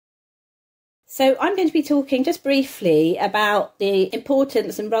So I'm going to be talking just briefly about the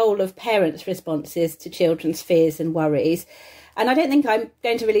importance and role of parents' responses to children's fears and worries. And I don't think I'm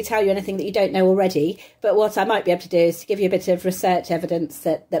going to really tell you anything that you don't know already, but what I might be able to do is to give you a bit of research evidence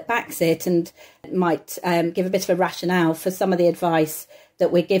that backs it, and might give a bit of a rationale for some of the advice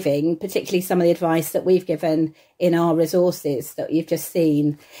that we're giving, particularly some of the advice that we've given in our resources that you've just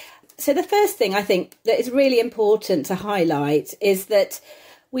seen. So the first thing I think that is really important to highlight is that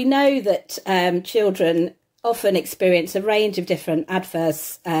we know that children often experience a range of different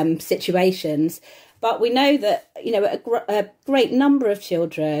adverse situations, but we know that a great number of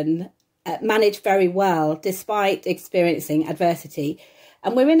children manage very well despite experiencing adversity.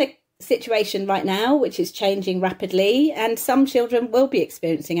 And we're in a situation right now which is changing rapidly, and some children will be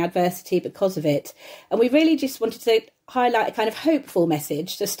experiencing adversity because of it. And we really just wanted to highlight a kind of hopeful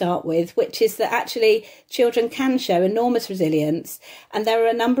message to start with, which is that actually children can show enormous resilience, and there are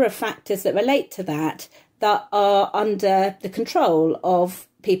a number of factors that relate to that are under the control of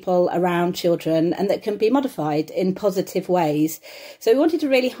people around children and that can be modified in positive ways. So we wanted to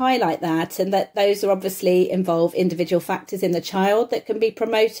really highlight that, and that those are obviously involve individual factors in the child that can be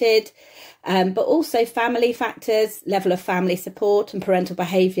promoted, but also family factors, level of family support and parental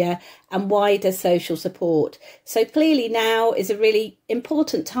behaviour, and wider social support. So clearly now is a really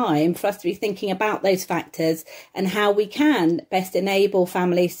important time for us to be thinking about those factors and how we can best enable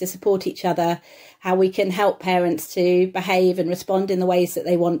families to support each other, how we can help parents to behave and respond in the ways that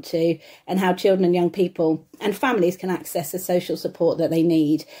they want to, and how children and young people and families can access the social support that they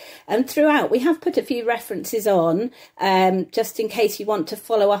need. And throughout, we have put a few references on, just in case you want to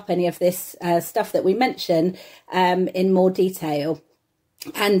follow up any of this stuff that we mention in more detail.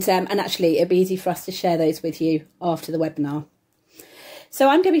 And actually, it'll be easy for us to share those with you after the webinar. So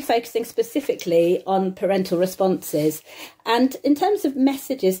I'm going to be focusing specifically on parental responses. And in terms of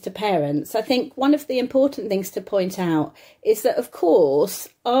messages to parents, I think one of the important things to point out is that, of course,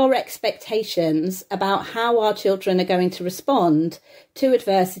 our expectations about how our children are going to respond to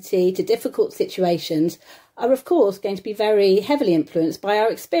adversity, to difficult situations, are, of course, going to be very heavily influenced by our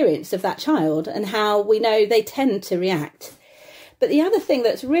experience of that child and how we know they tend to react. But the other thing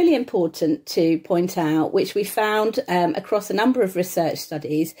that's really important to point out, which we found across a number of research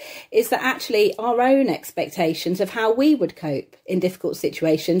studies, is that actually our own expectations of how we would cope in difficult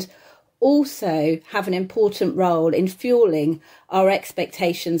situations also have an important role in fueling our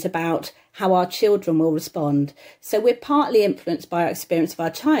expectations about how our children will respond. So we're partly influenced by our experience of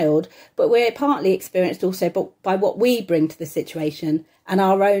our child, but we're partly influenced also by what we bring to the situation and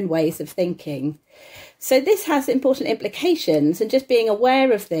our own ways of thinking. So this has important implications, and just being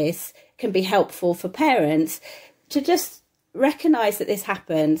aware of this can be helpful for parents to just recognise that this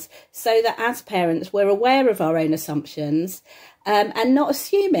happens, so that as parents we're aware of our own assumptions, and not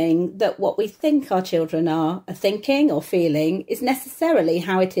assuming that what we think our children are thinking or feeling is necessarily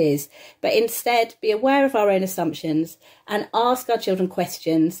how it is, but instead be aware of our own assumptions and ask our children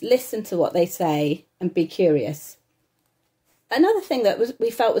questions, listen to what they say, and be curious. Another thing that we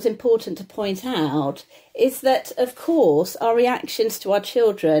felt was important to point out is that, of course, our reactions to our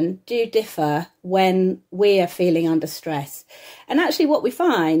children do differ when we are feeling under stress. And actually what we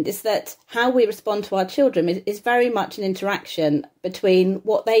find is that how we respond to our children is very much an interaction between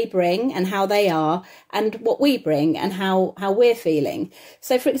what they bring and how they are, and what we bring and how we're feeling.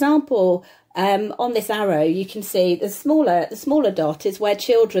 So, for example, on this arrow, you can see the smaller dot is where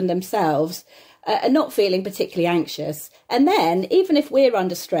children themselves are not feeling particularly anxious. And then, even if we're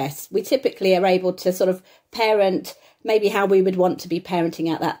under stress, we typically are able to sort of parent maybe how we would want to be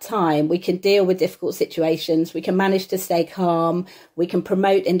parenting at that time. We can deal with difficult situations. We can manage to stay calm. We can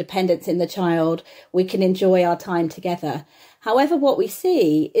promote independence in the child. We can enjoy our time together. However, what we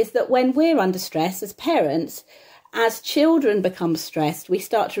see is that when we're under stress as parents, as children become stressed, we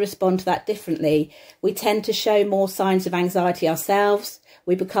start to respond to that differently. We tend to show more signs of anxiety ourselves.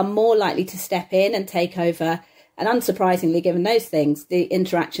 We become more likely to step in and take over. And unsurprisingly, given those things, the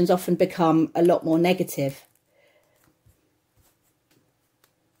interactions often become a lot more negative.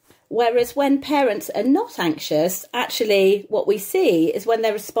 Whereas when parents are not anxious, actually what we see is when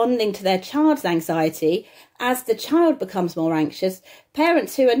they're responding to their child's anxiety, as the child becomes more anxious,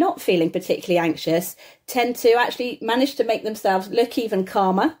 parents who are not feeling particularly anxious tend to actually manage to make themselves look even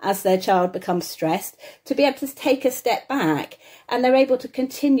calmer as their child becomes stressed, to be able to take a step back, and they're able to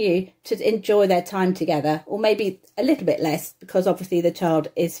continue to enjoy their time together, or maybe a little bit less, because obviously the child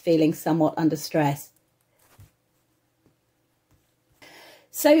is feeling somewhat under stress.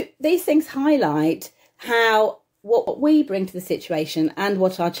 So these things highlight how what we bring to the situation and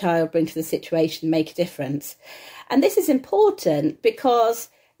what our child brings to the situation make a difference. And this is important because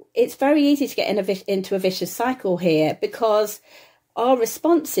it's very easy to get into a vicious cycle here, because our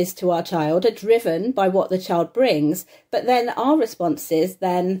responses to our child are driven by what the child brings, but then our responses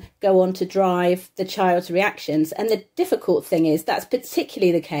then go on to drive the child's reactions. And the difficult thing is that's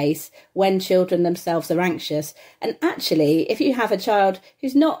particularly the case when children themselves are anxious. And actually, if you have a child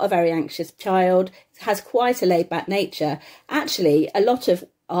who's not a very anxious child, has quite a laid-back nature, actually a lot of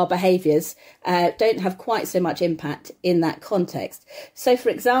our behaviours don't have quite so much impact in that context. So, for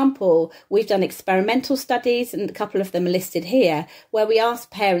example, we've done experimental studies, and a couple of them are listed here, where we ask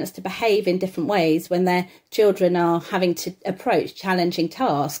parents to behave in different ways when their children are having to approach challenging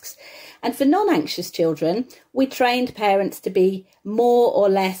tasks. And for non-anxious children, we trained parents to be more or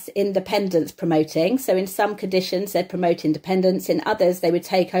less independence promoting. So in some conditions, they'd promote independence. In others, they would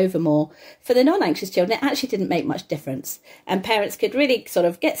take over more. For the non-anxious children, it actually didn't make much difference. And parents could really sort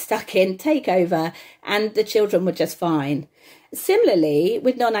of get stuck in, take over, and the children were just fine. Similarly,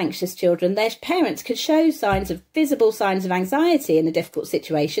 with non-anxious children, their parents could show visible signs of anxiety in a difficult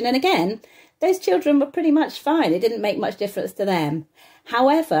situation. And again, those children were pretty much fine. It didn't make much difference to them.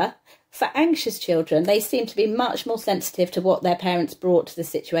 However, for anxious children, they seem to be much more sensitive to what their parents brought to the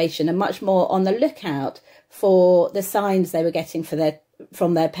situation and much more on the lookout for the signs they were getting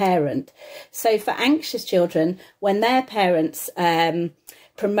from their parent. So for anxious children, when their parents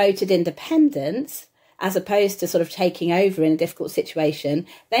promoted independence, as opposed to sort of taking over in a difficult situation,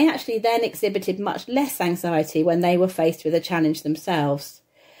 they actually then exhibited much less anxiety when they were faced with a challenge themselves.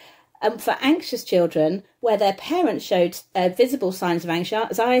 For anxious children, where their parents showed visible signs of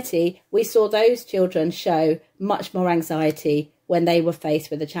anxiety, we saw those children show much more anxiety when they were faced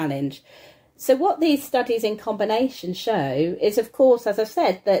with a challenge. So what these studies in combination show is, of course, as I've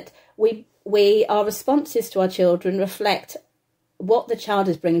said, that our responses to our children reflect what the child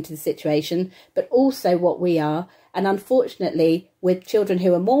is bringing to the situation, but also what we are. And unfortunately, with children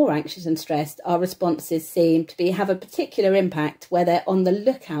who are more anxious and stressed, our responses seem to have a particular impact where they're on the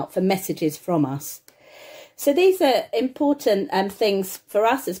lookout for messages from us. So these are important things for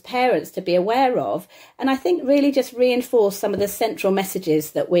us as parents to be aware of, and I think really just reinforce some of the central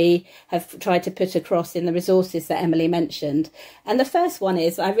messages that we have tried to put across in the resources that Emily mentioned. And the first one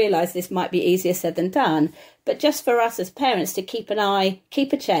is, I realise this might be easier said than done, but just for us as parents to keep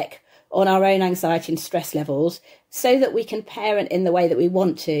a check on our own anxiety and stress levels so that we can parent in the way that we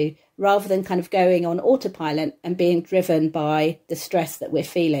want to, rather than kind of going on autopilot and being driven by the stress that we're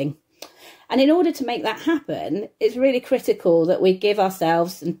feeling. And in order to make that happen, it's really critical that we give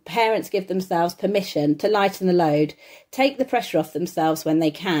ourselves, and parents give themselves, permission to lighten the load, take the pressure off themselves when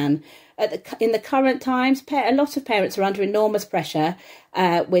they can. In the current times, a lot of parents are under enormous pressure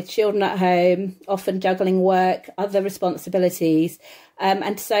with children at home, often juggling work, other responsibilities.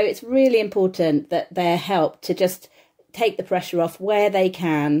 And so it's really important that they're helped to just take the pressure off where they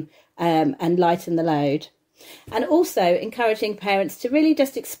can and lighten the load. And also encouraging parents to really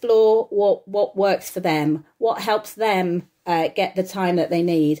just explore what works for them, what helps them get the time that they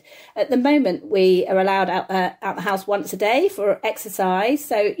need. At the moment, we are allowed out the house once a day for exercise.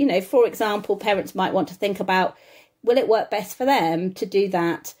 So, for example, parents might want to think about, will it work best for them to do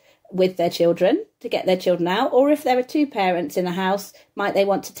that with their children, to get their children out? Or if there are two parents in a house, might they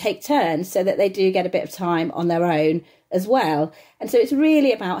want to take turns so that they do get a bit of time on their own as well? And so it's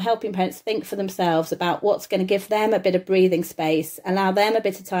really about helping parents think for themselves about what's going to give them a bit of breathing space, allow them a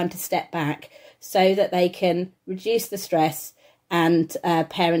bit of time to step back so that they can reduce the stress and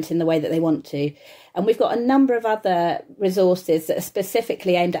parent in the way that they want to. And we've got a number of other resources that are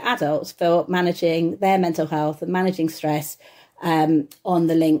specifically aimed at adults for managing their mental health and managing stress on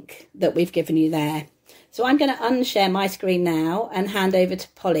the link that we've given you there. So I'm going to unshare my screen now and hand over to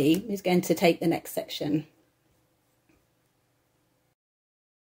Polly, who's going to take the next section.